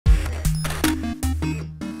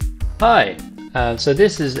Hi, so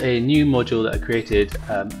this is a new module that I created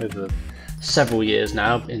over several years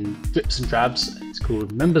now in drips and drabs. It's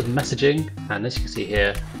called Members Messaging, and as you can see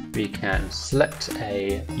here, we can select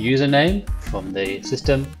a username from the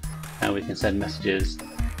system and we can send messages,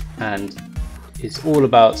 and it's all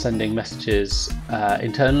about sending messages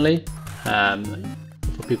internally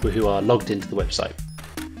for people who are logged into the website.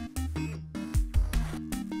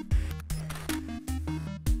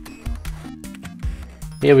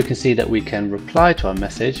 Here we can see that we can reply to our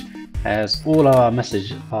message, as all our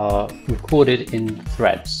messages are recorded in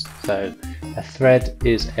threads. So a thread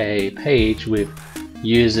is a page with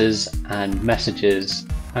users and messages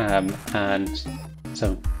and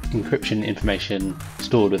some encryption information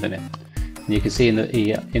stored within it. And you can see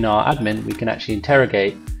in our admin we can actually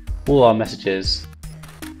interrogate all our messages,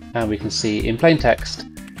 and we can see in plain text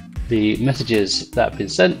the messages that have been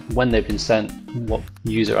sent, when they've been sent, what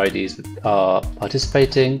user IDs are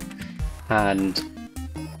participating, and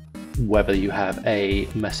whether you have a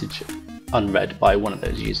message unread by one of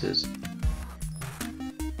those users.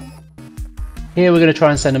 Here we're going to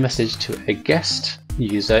try and send a message to a guest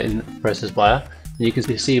user in Prcoesswire, and you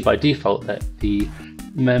can see by default that the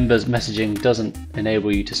members messaging doesn't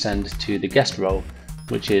enable you to send to the guest role,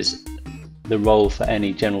 which is the role for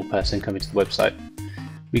any general person coming to the website.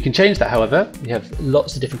 We can change that, however. We have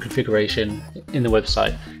lots of different configuration in the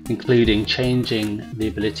website, including changing the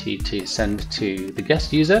ability to send to the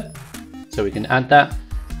guest user. So we can add that.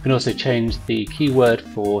 We can also change the keyword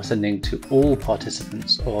for sending to all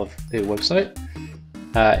participants of the website,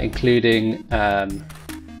 including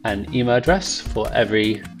an email address for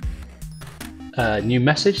every new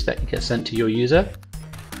message that gets sent to your user.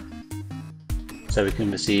 So we can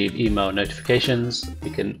receive email notifications.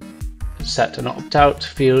 We can set an opt-out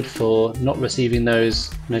field for not receiving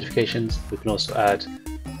those notifications. We can also add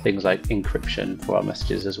things like encryption for our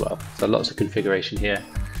messages as well. So lots of configuration here.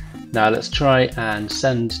 Now let's try and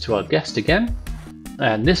send to our guest again.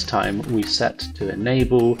 And this time we set to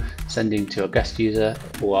enable sending to our guest user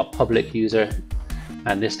or our public user.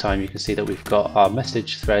 And this time you can see that we've got our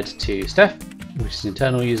message thread to Steph, which is an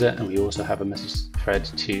internal user, and we also have a message thread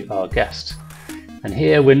to our guest. And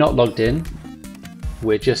here we're not logged in.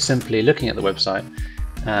 We're just simply looking at the website,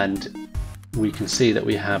 and we can see that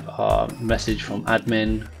we have our message from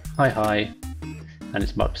admin, hi, and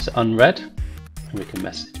it's marked as unread, and we can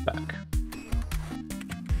message back.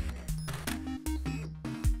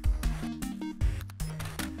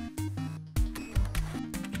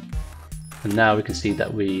 And now we can see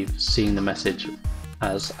that we've seen the message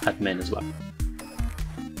as admin as well.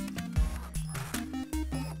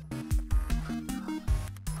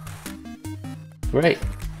 Great.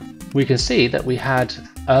 We can see that we had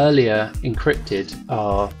earlier encrypted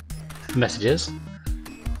our messages.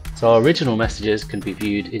 So our original messages can be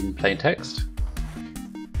viewed in plain text.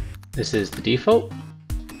 This is the default.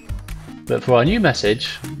 But for our new message,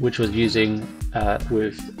 which was using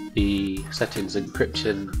with the settings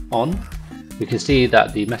encryption on, we can see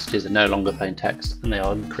that the messages are no longer plain text and they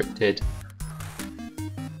are encrypted.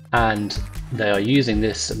 And they are using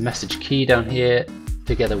this message key down here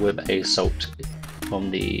together with a salt from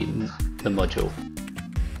the module.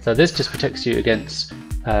 So this just protects you against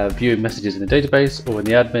viewing messages in the database or in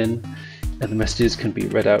the admin, and the messages can be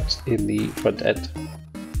read out in the front end.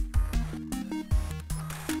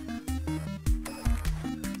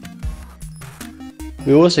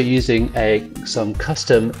 We're also using some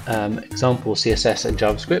custom example CSS and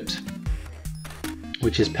JavaScript,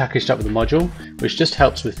 which is packaged up with the module, which just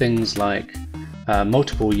helps with things like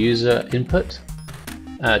multiple user input,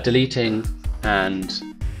 deleting, and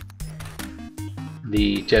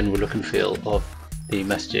the general look and feel of the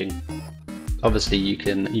messaging. Obviously you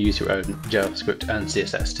can use your own JavaScript and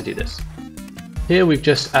CSS to do this. Here we've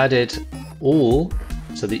just added all,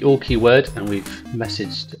 so the all keyword, and we've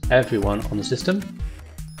messaged everyone on the system.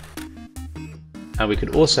 And we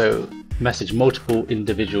could also message multiple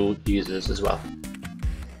individual users as well.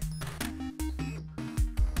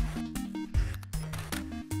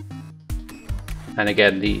 And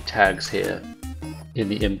again, the tags here in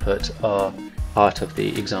the input are part of the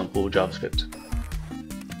example JavaScript.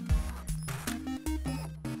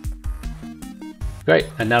 Great,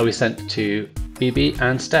 and now we sent to BB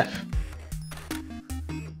and Steph.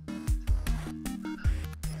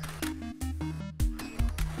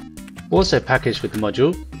 Also packaged with the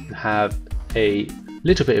module, you have a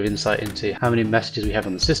little bit of insight into how many messages we have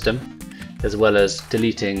on the system, as well as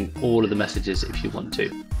deleting all of the messages if you want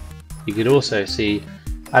to. You could also see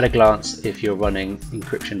at a glance if you're running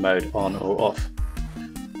encryption mode on or off.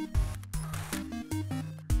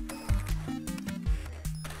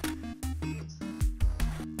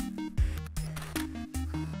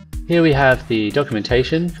 Here we have the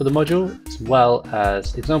documentation for the module, as well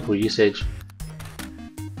as example usage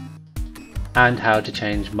and how to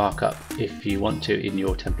change markup if you want to in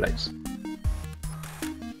your templates.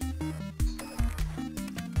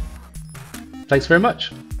 Thanks very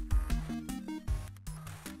much.